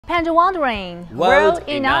Panda wandering, world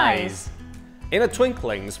in eyes. In a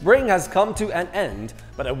twinkling, spring has come to an end,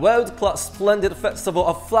 but a world-class splendid festival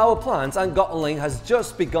of flower plants and gardening has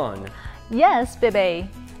just begun. Yes, baby.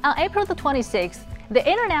 On April the 26th, the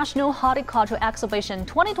International Horticultural Exhibition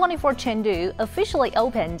 2024 Chengdu officially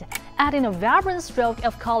opened, adding a vibrant stroke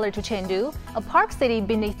of color to Chengdu, a park city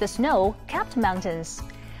beneath the snow-capped mountains.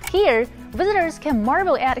 Here, visitors can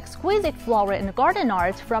marvel at exquisite flower and garden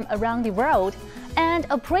art from around the world and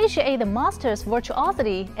appreciate the masters'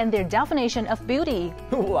 virtuosity and their definition of beauty.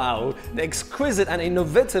 Wow! The exquisite and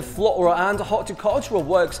innovative floral and horticultural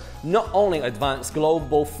works not only advance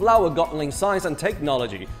global flower gardening science and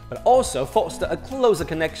technology, but also foster a closer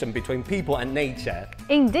connection between people and nature.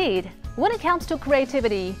 Indeed, when it comes to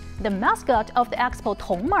creativity, the mascot of the expo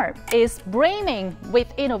Tongmer is brimming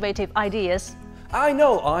with innovative ideas. I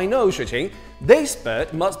know, Xueqing. This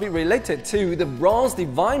bird must be related to the bronze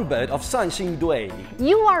divine bird of Sanxingdui.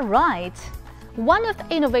 You are right. One of the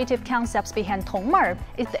innovative concepts behind Tongmer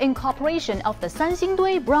is the incorporation of the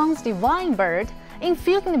Sanxingdui bronze divine bird,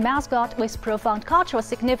 infusing the mascot with profound cultural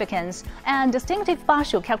significance and distinctive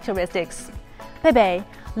facial characteristics. Bebe,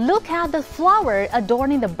 look at the flower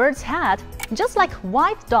adorning the bird's head, just like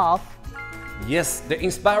white dove. Yes, the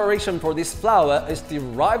inspiration for this flower is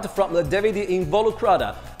derived from the Davidi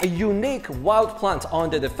involucrata, a unique wild plant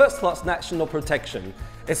under the first-class national protection.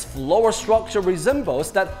 Its floral structure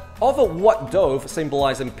resembles that of a white dove,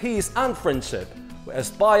 symbolizing peace and friendship. We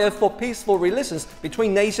aspire for peaceful relations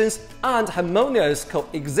between nations and harmonious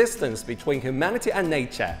coexistence between humanity and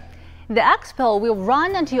nature. The expo will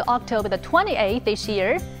run until October the 28th this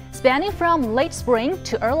year, spanning from late spring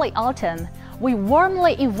to early autumn. We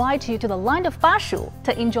warmly invite you to the land of Bashu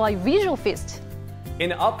to enjoy visual feast. In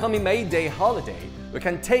the upcoming May Day holiday, we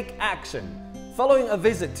can take action. Following a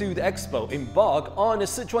visit to the expo, embark on a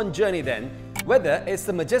Sichuan journey then. Whether it's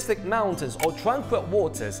the majestic mountains or tranquil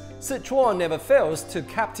waters, Sichuan never fails to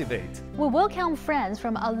captivate. We welcome friends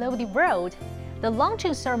from all over the world. The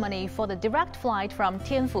launching ceremony for the direct flight from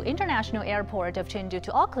Tianfu International Airport of Chengdu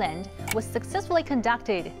to Auckland was successfully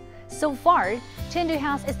conducted. So far, Chengdu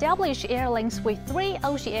has established airlinks with 3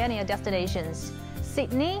 Oceania destinations: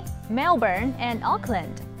 Sydney, Melbourne, and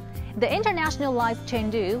Auckland. The internationalized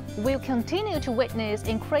Chengdu will continue to witness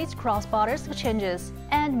increased cross-border exchanges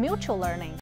and mutual learning.